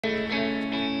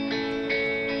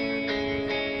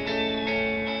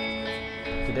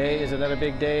Today is another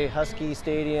big day, Husky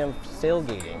Stadium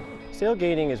sailgating.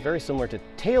 Sailgating is very similar to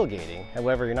tailgating,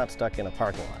 however you're not stuck in a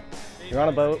parking lot. You're on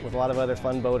a boat with a lot of other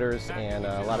fun boaters and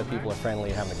a lot of people are friendly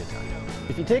and having a good time.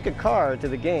 If you take a car to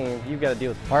the game, you've got to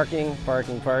deal with parking.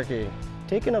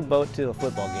 Taking a boat to a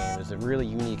football game is a really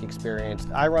unique experience.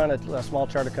 I run a small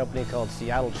charter company called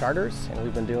Seattle Charters, and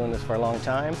we've been doing this for a long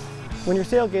time. When you're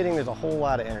tailgating, there's a whole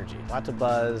lot of energy, lots of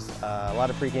buzz, a lot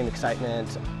of pregame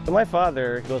excitement. So my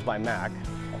father goes by Mac,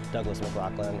 Douglas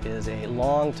McLaughlin, is a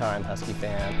longtime Husky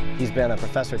fan. He's been a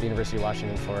professor at the University of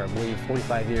Washington for, I believe,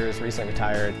 45 years, recently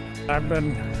retired. I've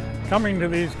been coming to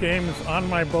these games on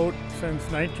my boat since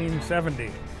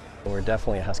 1970. We're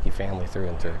definitely a Husky family through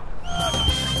and through.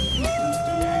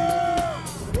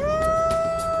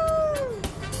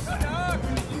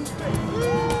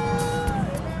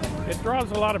 It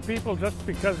draws a lot of people just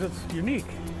because it's unique.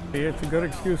 It's a good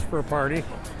excuse for a party.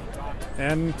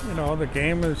 And, you know, the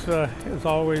game is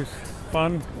always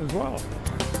fun as well.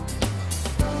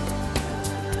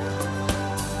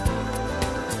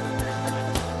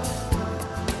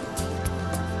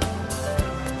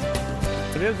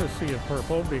 It is a sea of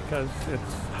purple because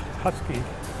it's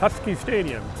Husky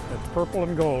Stadium. It's purple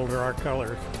and gold are our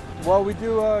colors. Well, we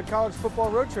do a college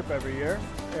football road trip every year,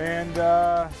 and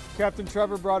Captain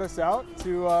Trevor brought us out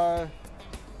to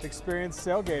experience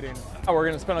sailgating. We're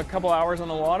going to spend a couple hours on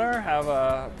the water, have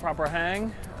a proper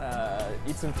hang,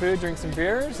 eat some food, drink some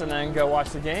beers, and then go watch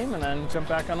the game and then jump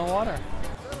back on the water.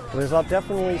 Well, there's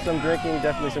definitely some drinking,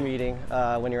 definitely some eating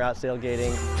when you're out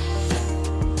sailgating.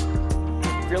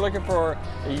 If you're looking for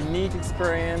a unique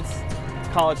experience,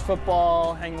 college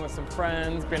football, hanging with some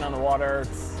friends, being on the water,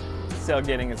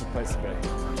 sailgating is the place to be.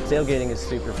 Sailgating is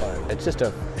super fun. It's just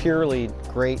a purely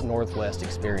great Northwest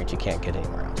experience you can't get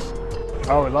anywhere else.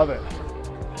 Oh, we love it.